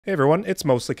Hey everyone, it's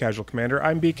Mostly Casual Commander,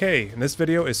 I'm BK, and this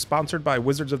video is sponsored by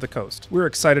Wizards of the Coast. We're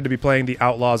excited to be playing the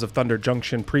Outlaws of Thunder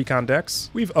Junction precon decks.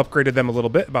 We've upgraded them a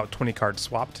little bit, about 20 cards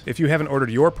swapped. If you haven't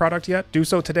ordered your product yet, do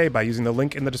so today by using the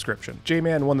link in the description.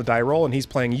 J-Man won the die roll and he's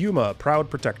playing Yuma, Proud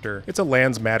Protector. It's a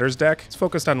Lands Matters deck. It's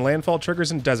focused on landfall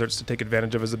triggers and deserts to take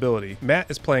advantage of his ability.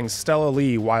 Matt is playing Stella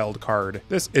Wild Card.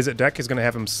 This Is-It deck is going to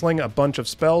have him sling a bunch of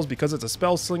spells because it's a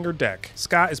spell slinger deck.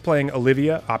 Scott is playing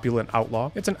Olivia, Opulent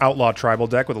Outlaw. It's an Outlaw tribal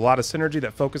deck with a lot of synergy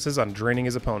that focuses on draining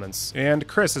his opponents. And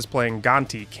Chris is playing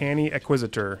Gonti, Canny,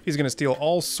 Acquisitor. He's going to steal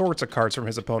all sorts of cards from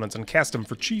his opponents and cast them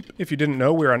for cheap. If you didn't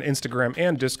know, we're on Instagram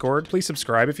and Discord. Please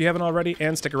subscribe if you haven't already,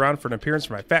 and stick around for an appearance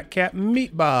from my fat cat,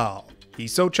 Meatball.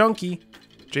 He's so chunky.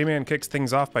 J-Man kicks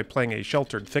things off by playing a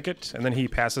Sheltered Thicket, and then he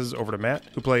passes over to Matt,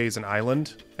 who plays an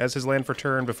island as his land for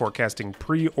turn before casting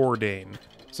Preordain.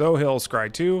 So he'll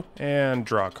scry 2 and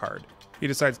draw a card. He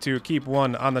decides to keep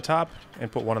one on the top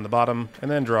and put one on the bottom,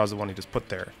 and then draws the one he just put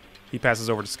there. He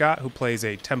passes over to Scott, who plays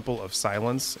a Temple of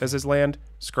Silence as his land,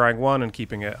 scrying one and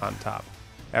keeping it on top.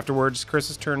 Afterwards,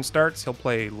 Chris's turn starts. He'll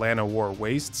play Llanowar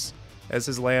Wastes as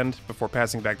his land before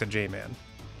passing back to J-Man.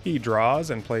 He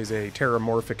draws and plays a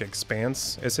Terramorphic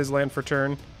Expanse as his land for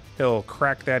turn. He'll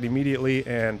crack that immediately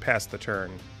and pass the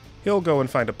turn. He'll go and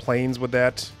find a Plains with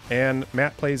that, and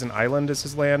Matt plays an island as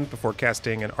his land before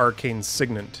casting an Arcane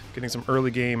Signet, getting some early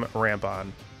game ramp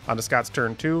on. On to Scott's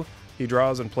turn 2, he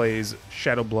draws and plays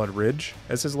Shadowblood Ridge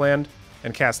as his land,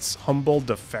 and casts Humble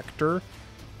Defector.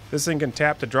 This thing can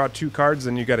tap to draw 2 cards,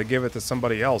 and you gotta give it to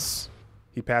somebody else.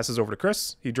 He passes over to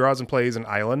Chris, he draws and plays an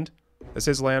island as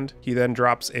his land. He then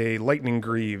drops a Lightning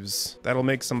Greaves. That'll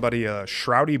make somebody a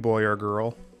Shroudy boy or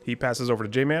girl. He passes over to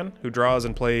J-Man, who draws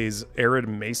and plays Arid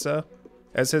Mesa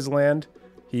as his land.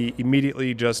 He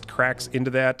immediately just cracks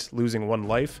into that, losing 1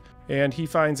 life, and he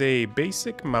finds a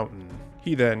basic mountain.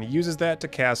 He then uses that to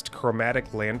cast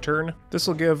Chromatic Lantern. This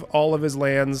will give all of his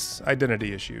lands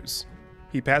identity issues.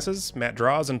 He passes, Matt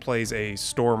draws and plays a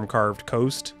Storm-Carved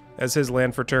Coast as his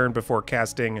land for turn before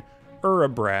casting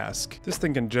Urabrask. This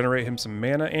thing can generate him some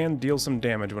mana and deal some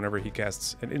damage whenever he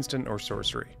casts an instant or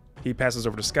sorcery. He passes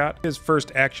over to Scott. His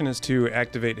first action is to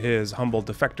activate his Humble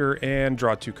Defector and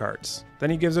draw 2 cards.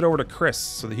 Then he gives it over to Chris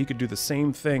so that he could do the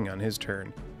same thing on his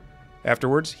turn.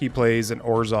 Afterwards, he plays an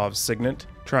Orzhov Signet,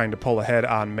 trying to pull ahead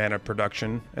on mana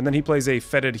production, and then he plays a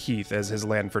Fetid Heath as his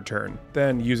land for turn.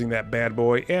 Then, using that bad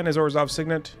boy and his Orzhov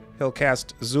Signet, he'll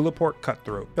cast Zulaport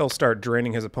Cutthroat. He'll start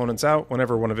draining his opponents out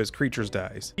whenever one of his creatures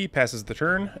dies. He passes the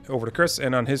turn over to Chris,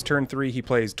 and on his turn 3, he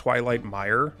plays Twilight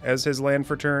Mire as his land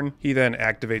for turn. He then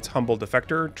activates Humble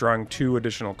Defector, drawing 2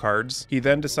 additional cards. He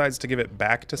then decides to give it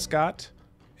back to Scott,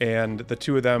 and the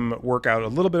 2 of them work out a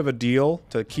little bit of a deal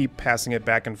to keep passing it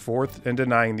back and forth and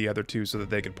denying the other 2 so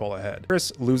that they could pull ahead.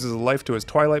 Chris loses a life to his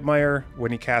Twilight Mire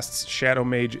when he casts Shadow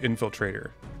Mage Infiltrator.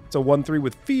 It's a 1/3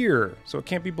 with Fear, so it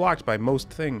can't be blocked by most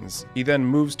things. He then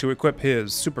moves to equip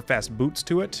his super fast boots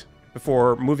to it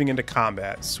before moving into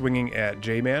combat, swinging at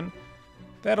J-Man.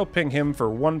 That'll ping him for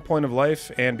 1 point of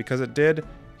life, and because it did,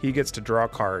 he gets to draw a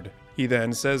card. He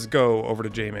then says go over to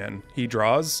J-Man. He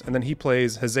draws, and then he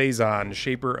plays Hazazon,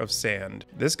 Shaper of Sand.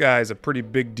 This guy's a pretty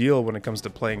big deal when it comes to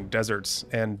playing deserts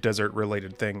and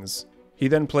desert-related things. He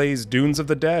then plays Dunes of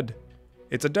the Dead.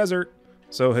 It's a desert,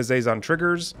 so Hazazon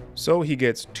triggers, so he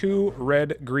gets 2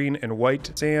 red, green, and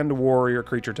white Sand Warrior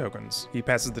creature tokens. He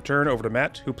passes the turn over to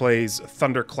Matt, who plays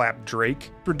Thunderclap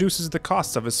Drake, reduces the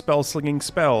costs of his spell-slinging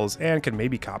spells, and can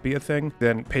maybe copy a thing,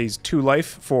 then pays 2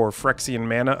 life for Phyrexian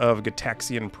mana of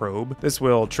Gitaxian Probe. This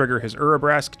will trigger his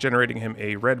Urabrask, generating him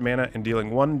a red mana and dealing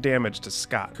 1 damage to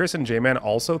Scott. Chris and J-Man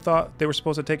also thought they were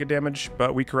supposed to take a damage,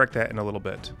 but we correct that in a little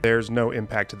bit. There's no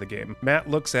impact to the game. Matt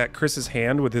looks at Chris's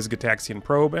hand with his Gitaxian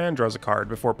Probe and draws a card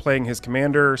before playing his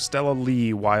commander, Stella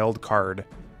Wild Card.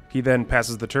 He then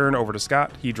passes the turn over to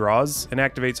Scott. He draws and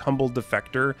activates Humble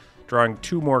Defector, drawing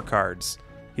 2 more cards.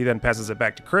 He then passes it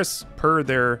back to Chris per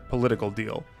their political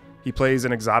deal. He plays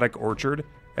an Exotic Orchard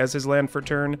as his land for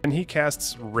turn, and he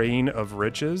casts Reign of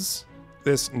Riches.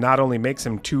 This not only makes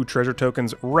him 2 treasure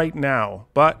tokens right now,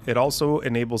 but it also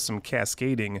enables some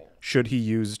cascading should he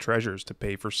use treasures to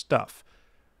pay for stuff.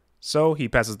 So he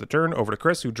passes the turn over to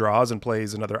Chris, who draws and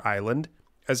plays another island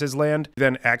as his land,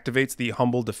 then activates the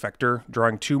Humble Defector,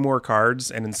 drawing 2 more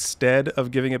cards, and instead of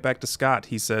giving it back to Scott,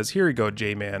 he says, here you go,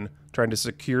 J-Man, trying to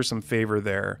secure some favor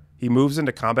there. He moves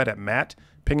into combat at Matt,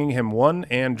 pinging him 1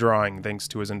 and drawing thanks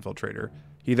to his Infiltrator.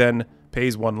 He then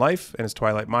pays 1 life and his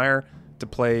Twilight Mire to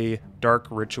play Dark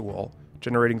Ritual,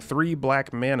 generating 3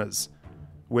 black manas.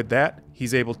 With that,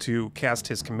 he's able to cast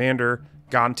his commander,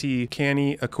 Gonti,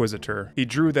 Canny, Acquisitor. He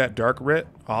drew that Dark Writ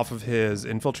off of his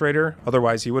Infiltrator,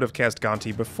 otherwise he would have cast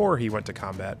Gonti before he went to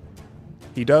combat.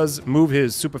 He does move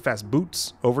his super fast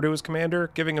boots over to his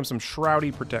commander, giving him some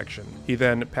shroudy protection. He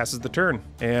then passes the turn,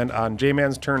 and on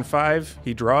J-Man's turn 5,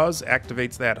 he draws,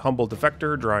 activates that Humble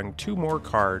Defector, drawing 2 more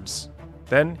cards.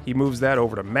 Then he moves that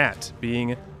over to Matt,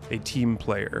 being a team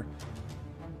player.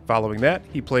 Following that,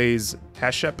 he plays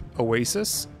Hashep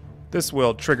Oasis. This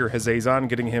will trigger Hazazon,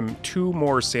 getting him 2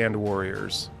 more Sand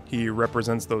Warriors. He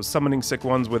represents those summoning sick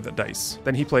ones with the dice.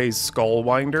 Then he plays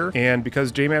Skullwinder, and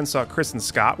because J-Man saw Chris and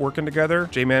Scott working together,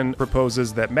 J-Man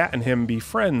proposes that Matt and him be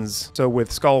friends. So with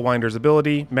Skullwinder's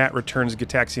ability, Matt returns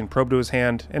Gitaxian Probe to his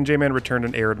hand, and J-Man returned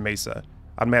an Arid Mesa.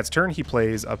 On Matt's turn, he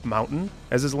plays a Mountain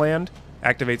as his land,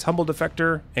 activates Humble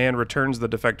Defector, and returns the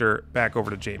Defector back over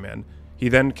to J-Man. He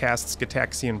then casts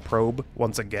Gitaxian Probe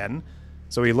once again,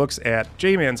 so he looks at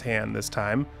J-Man's hand this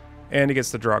time, and he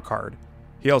gets to draw a card.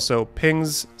 He also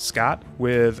pings Scott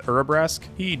with Urabrask.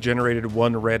 He generated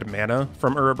 1 red mana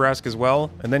from Urabrask as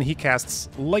well, and then he casts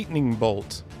Lightning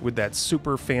Bolt with that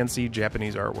super fancy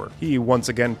Japanese artwork. He once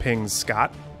again pings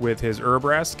Scott with his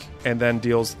Urabrask, and then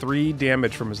deals 3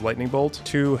 damage from his Lightning Bolt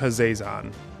to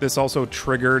Hazazon. This also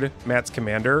triggered Matt's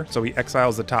commander, so he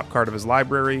exiles the top card of his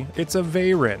library. It's a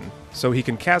Veyrin, so he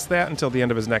can cast that until the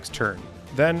end of his next turn.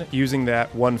 Then, using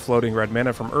that 1 floating red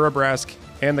mana from Urabrask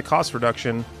and the cost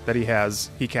reduction that he has,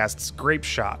 he casts Grape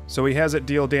Shot. So he has it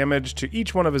deal damage to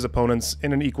each one of his opponents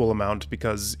in an equal amount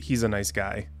because he's a nice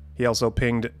guy. He also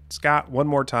pinged Scott 1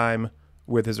 more time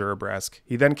with his Urabrask.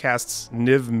 He then casts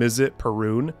Niv Mizzet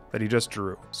Perun that he just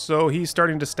drew. So he's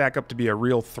starting to stack up to be a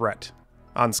real threat.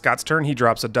 On Scott's turn, he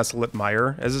drops a Desolate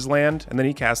Mire as his land, and then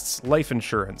he casts Life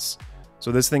Insurance.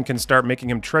 So this thing can start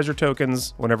making him treasure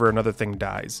tokens whenever another thing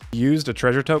dies. He used a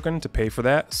treasure token to pay for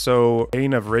that, so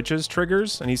Bane of Riches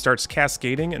triggers, and he starts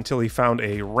cascading until he found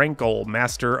a Rankle,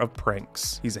 Master of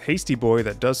Pranks. He's a hasty boy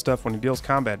that does stuff when he deals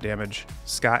combat damage.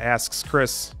 Scott asks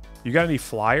Chris, "You got any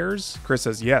flyers?" Chris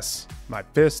says, "Yes, my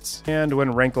fists." And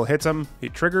when Rankle hits him, he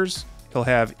triggers. He'll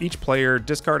have each player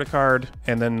discard a card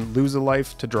and then lose a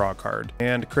life to draw a card.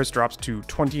 And Chris drops to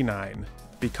 29.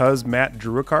 Because Matt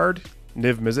drew a card,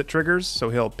 Niv Mizzet triggers, so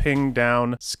he'll ping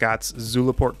down Scott's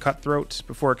Zulaport Cutthroat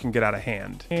before it can get out of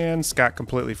hand. And Scott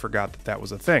completely forgot that that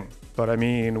was a thing. But I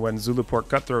mean, when Zulaport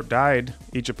Cutthroat died,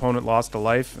 each opponent lost a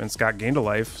life and Scott gained a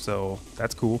life, so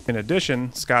that's cool. In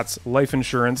addition, Scott's Life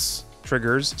Insurance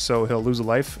triggers, so he'll lose a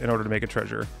life in order to make a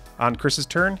treasure. On Chris's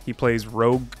turn, he plays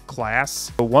Rogue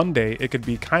Class. So one day, it could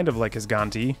be kind of like his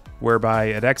Gonti, whereby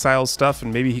it exiles stuff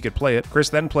and maybe he could play it. Chris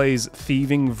then plays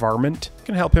Thieving Varmint. It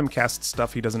can help him cast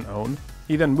stuff he doesn't own.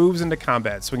 He then moves into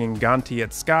combat, swinging Gonti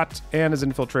at Scott and his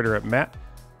Infiltrator at Matt.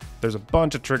 There's a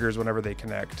bunch of triggers whenever they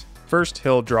connect. First,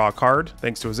 he'll draw a card,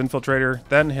 thanks to his Infiltrator.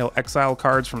 Then he'll exile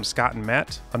cards from Scott and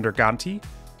Matt under Gonti.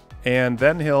 And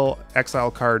then he'll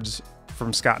exile cards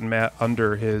from Scott and Matt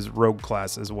under his Rogue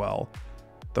Class as well.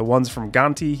 The ones from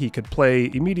Gonti he could play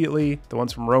immediately, the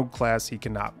ones from Rogue Class he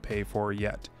cannot pay for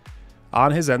yet.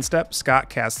 On his end step, Scott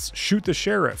casts Shoot the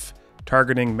Sheriff,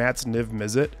 targeting Matt's Niv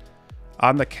Mizzet.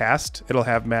 On the cast, it'll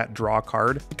have Matt draw a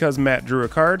card. Because Matt drew a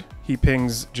card, he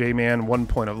pings J-Man 1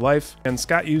 point of life, and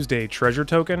Scott used a treasure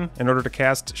token in order to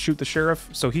cast Shoot the Sheriff,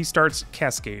 so he starts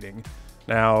cascading.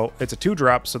 Now, it's a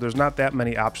 2-drop, so there's not that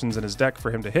many options in his deck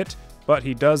for him to hit, but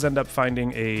he does end up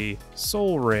finding a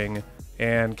Soul Ring,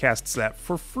 and casts that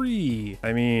for free.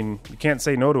 I mean, you can't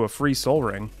say no to a free Soul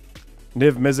Ring.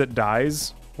 Niv Mizzet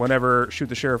dies whenever Shoot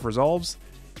the Sheriff resolves,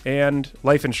 and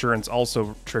Life Insurance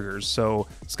also triggers, so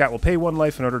Scott will pay 1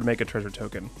 life in order to make a treasure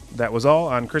token. That was all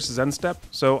on Chris's end step,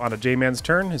 so on a J-Man's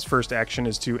turn, his first action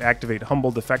is to activate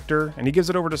Humble Defector, and he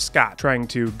gives it over to Scott, trying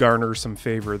to garner some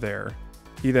favor there.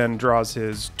 He then draws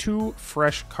his 2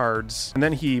 fresh cards, and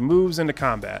then he moves into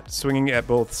combat, swinging at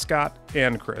both Scott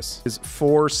and Chris. His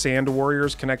 4 Sand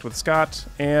Warriors connect with Scott,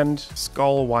 and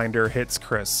Skullwinder hits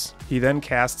Chris. He then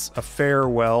casts a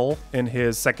Farewell in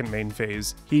his second main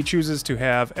phase. He chooses to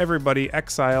have everybody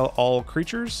exile all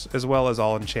creatures, as well as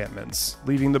all enchantments,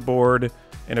 leaving the board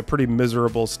in a pretty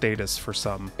miserable status for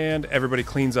some. And everybody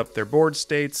cleans up their board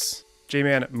states.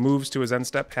 J-Man moves to his end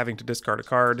step, having to discard a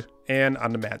card, and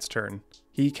onto Matt's turn.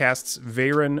 He casts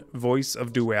Veyrin, Voice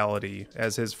of Duality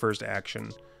as his first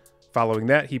action. Following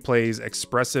that, he plays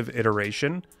Expressive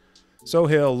Iteration. So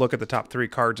he'll look at the top 3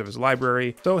 cards of his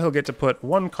library. So he'll get to put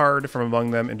 1 card from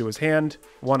among them into his hand,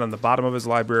 1 on the bottom of his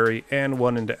library, and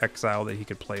 1 into exile that he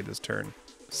could play this turn.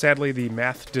 Sadly, the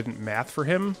math didn't math for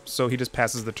him, so he just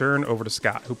passes the turn over to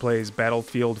Scott, who plays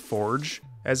Battlefield Forge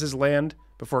as his land,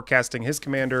 before casting his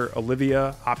commander,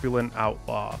 Olivia, Opulent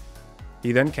Outlaw.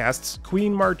 He then casts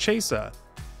Queen Marchesa.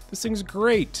 This thing's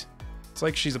great. It's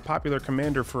like she's a popular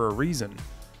commander for a reason.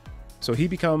 So he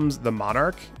becomes the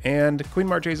Monarch, and Queen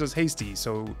Marchesa's hasty,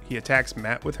 so he attacks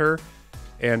Matt with her.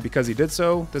 And because he did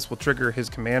so, this will trigger his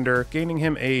commander, gaining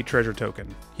him a treasure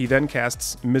token. He then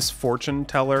casts Misfortune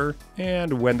Teller,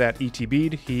 and when that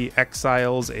ETB'd, he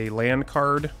exiles a land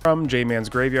card from J-Man's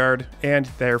graveyard, and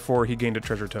therefore he gained a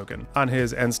treasure token. On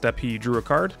his end step, he drew a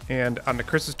card, and on the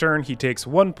Chris's turn, he takes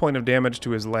 1 point of damage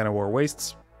to his Llanowar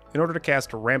Wastes in order to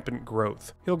cast Rampant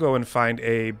Growth. He'll go and find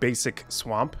a basic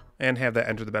swamp, and have that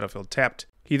enter the battlefield tapped.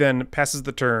 He then passes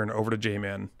the turn over to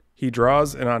J-Man. He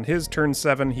draws, and on his turn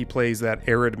 7, he plays that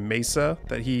Arid Mesa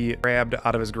that he grabbed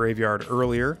out of his graveyard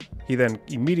earlier. He then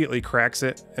immediately cracks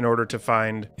it in order to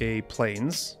find a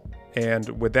Plains. And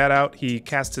with that out, he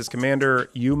casts his commander,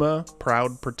 Yuma,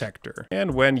 Proud Protector.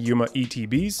 And when Yuma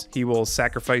ETBs, he will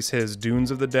sacrifice his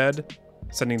Dunes of the Dead,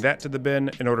 sending that to the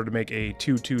bin in order to make a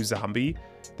 2/2 zombie.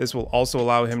 This will also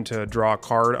allow him to draw a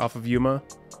card off of Yuma,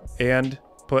 and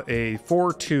put a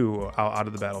 4/2 out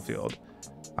of the battlefield.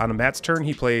 On Matt's turn,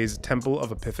 he plays Temple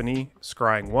of Epiphany,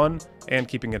 scrying 1, and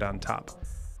keeping it on top.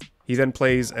 He then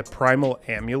plays a Primal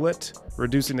Amulet,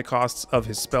 reducing the costs of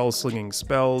his spell-slinging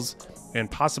spells,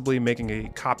 and possibly making a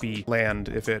copy land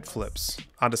if it flips.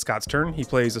 On to Scott's turn, he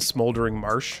plays a Smoldering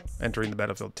Marsh, entering the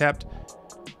battlefield tapped.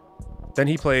 Then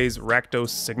he plays Rakdos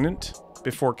Signet,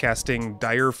 before casting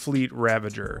Dire Fleet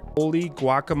Ravager. Holy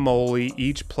guacamole,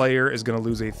 each player is going to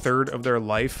lose 1/3 of their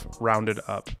life rounded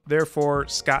up. Therefore,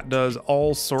 Scott does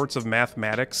all sorts of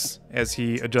mathematics as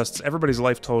he adjusts everybody's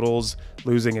life totals,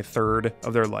 losing 1/3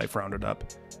 of their life rounded up.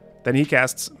 Then he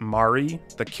casts Mari,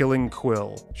 the Killing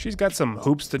Quill. She's got some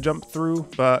hoops to jump through,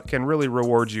 but can really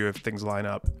reward you if things line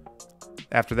up.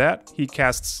 After that, he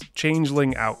casts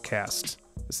Changeling Outcast.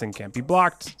 This thing can't be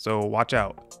blocked, so watch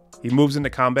out. He moves into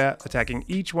combat, attacking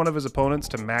each one of his opponents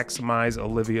to maximize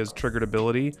Olivia's triggered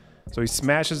ability, so he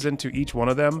smashes into each one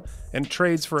of them and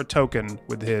trades for a token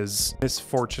with his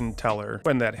Misfortune Teller.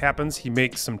 When that happens, he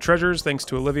makes some treasures thanks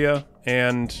to Olivia,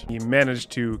 and he managed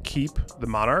to keep the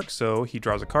Monarch, so he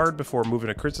draws a card before moving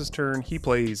to Chris's turn. He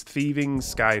plays Thieving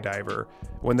Skydiver.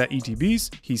 When that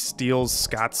ETBs, he steals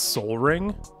Scott's Soul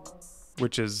Ring,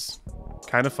 which is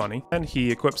kind of funny. And he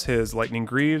equips his Lightning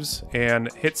Greaves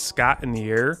and hits Scott in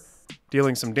the air,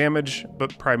 dealing some damage,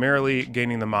 but primarily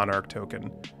gaining the Monarch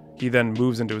token. He then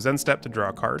moves into his end step to draw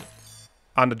a card.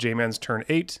 On to J-Man's turn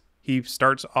 8, he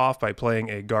starts off by playing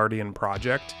a Guardian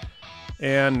Project,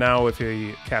 and now if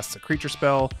he casts a creature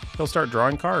spell, he'll start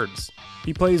drawing cards.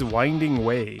 He plays Winding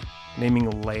Way, naming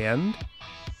land,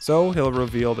 so he'll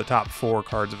reveal the top 4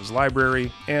 cards of his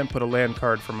library and put a land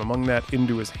card from among that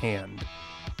into his hand.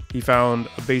 He found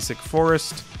a basic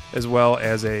forest as well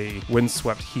as a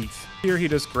windswept heath. Here he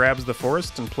just grabs the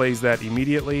forest and plays that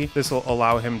immediately. This will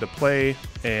allow him to play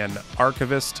an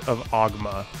Archivist of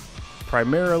Ogma,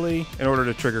 primarily in order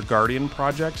to trigger Guardian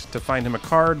Project to find him a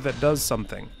card that does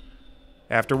something.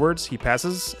 Afterwards, he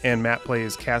passes, and Matt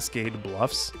plays Cascade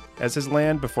Bluffs as his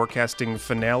land before casting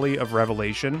Finale of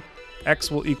Revelation.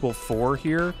 X will equal 4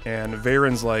 here, and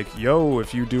Veyron's like, yo,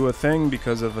 if you do a thing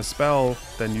because of a spell,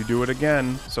 then you do it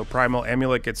again, so Primal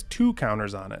Amulet gets 2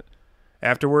 counters on it.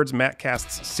 Afterwards, Matt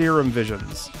casts Serum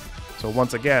Visions. So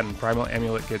once again, Primal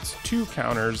Amulet gets 2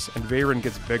 counters, and Veyron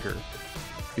gets bigger.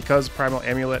 Because Primal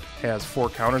Amulet has 4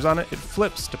 counters on it, it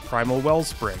flips to Primal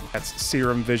Wellspring. That's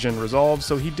Serum Vision resolved,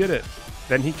 so he did it.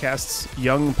 Then he casts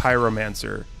Young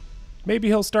Pyromancer. Maybe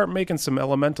he'll start making some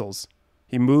elementals.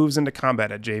 He moves into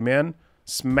combat at J-Man,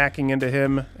 smacking into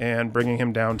him and bringing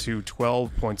him down to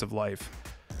 12 points of life.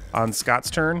 On Scott's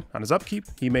turn, on his upkeep,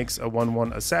 he makes a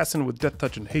 1/1 assassin with Death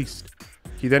Touch and Haste.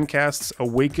 He then casts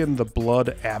Awaken the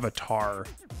Blood Avatar.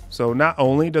 So not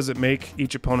only does it make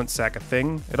each opponent sack a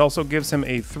thing, it also gives him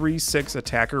a 3/6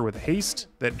 attacker with haste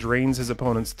that drains his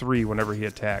opponent's 3 whenever he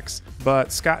attacks.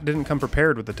 But Scott didn't come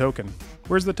prepared with the token.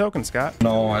 Where's the token, Scott?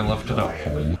 No, I left it at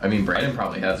home. I mean, Brandon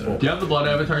probably has it. Do you have the Blood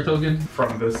Avatar token?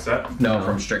 From this set? No,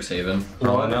 from Strixhaven.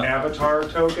 Blood Avatar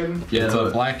token? Yeah, it's a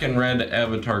black and red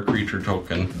avatar creature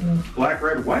token. Black,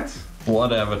 red, what?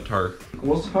 Blood Avatar.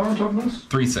 What's the power on top of this?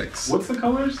 3/6. What's the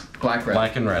colors? Black, red.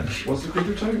 Black and red. What's the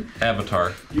creature type?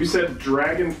 Avatar. You said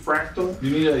Dragon Fractal?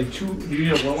 You need a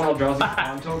 1/1 drowsy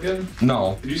pawn token?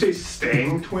 No. Did you say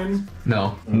Stang Twin?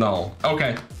 No. No.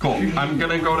 Okay, cool. I'm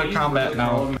gonna go to combat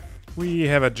now. We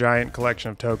have a giant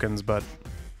collection of tokens, but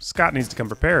Scott needs to come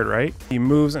prepared, right? He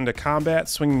moves into combat,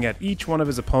 swinging at each one of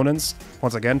his opponents,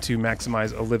 once again to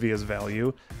maximize Olivia's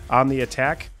value. On the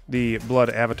attack, the Blood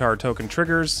Avatar token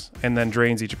triggers, and then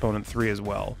drains each opponent 3 as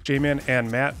well. J-Man and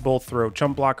Matt both throw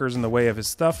chump blockers in the way of his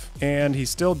stuff, and he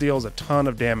still deals a ton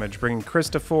of damage, bringing Chris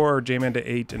to 4, J-Man to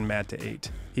 8, and Matt to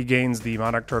 8. He gains the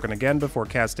Monarch token again before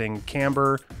casting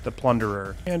Camber, the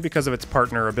Plunderer, and because of its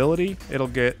partner ability, it'll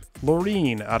get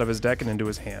Loreen out of his deck and into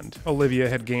his hand. Olivia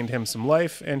had gained him some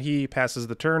life, and he passes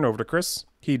the turn over to Chris.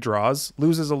 He draws,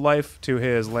 loses a life to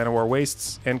his Llanowar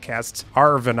Wastes, and casts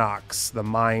Arvinox, the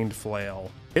Mind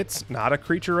Flail. It's not a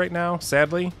creature right now,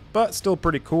 sadly, but still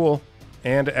pretty cool,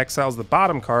 and exiles the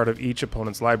bottom card of each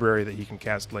opponent's library that he can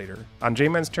cast later. On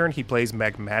J-Man's turn, he plays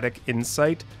Magmatic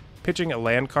Insight, pitching a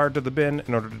land card to the bin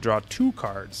in order to draw 2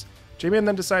 cards. J-Man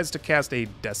then decides to cast a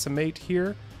Decimate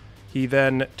here. He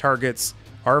then targets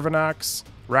Arvinox,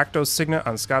 Rakdos Signet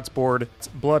on Scott's board,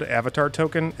 Blood Avatar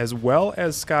token, as well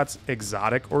as Scott's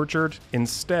Exotic Orchard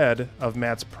instead of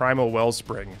Matt's Primal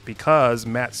Wellspring, because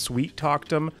Matt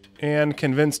sweet-talked him and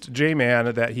convinced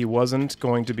J-Man that he wasn't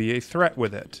going to be a threat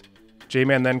with it.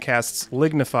 J-Man then casts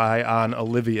Lignify on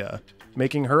Olivia,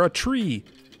 making her a tree.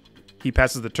 He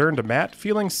passes the turn to Matt,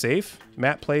 feeling safe.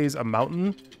 Matt plays a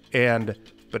mountain and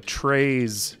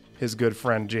betrays his good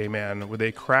friend J-Man with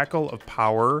a Crackle of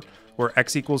Power, where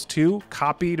X equals 2,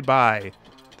 copied by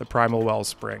the Primal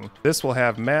Wellspring. This will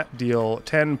have Matt deal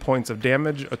 10 points of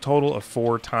damage, a total of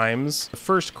 4 times. The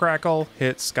first Crackle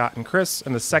hit Scott and Chris,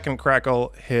 and the second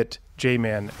Crackle hit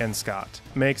J-Man and Scott.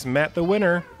 Makes Matt the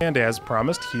winner, and as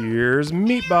promised, here's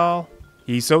Meatball.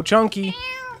 He's so chunky.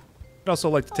 I'd also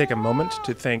like to take a moment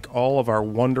to thank all of our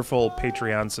wonderful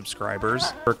Patreon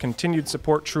subscribers. Your continued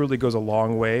support truly goes a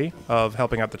long way of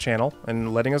helping out the channel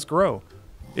and letting us grow.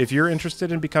 If you're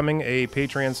interested in becoming a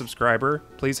Patreon subscriber,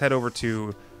 please head over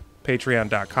to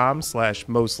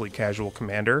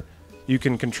patreon.com/mostlycasualcommander. You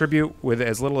can contribute with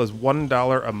as little as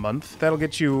 $1 a month. That'll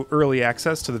get you early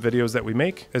access to the videos that we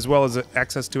make, as well as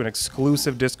access to an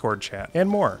exclusive Discord chat, and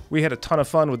more. We had a ton of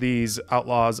fun with these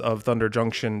Outlaws of Thunder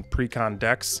Junction precon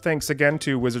decks. Thanks again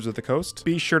to Wizards of the Coast.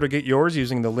 Be sure to get yours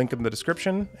using the link in the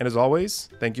description, and as always,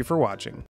 thank you for watching.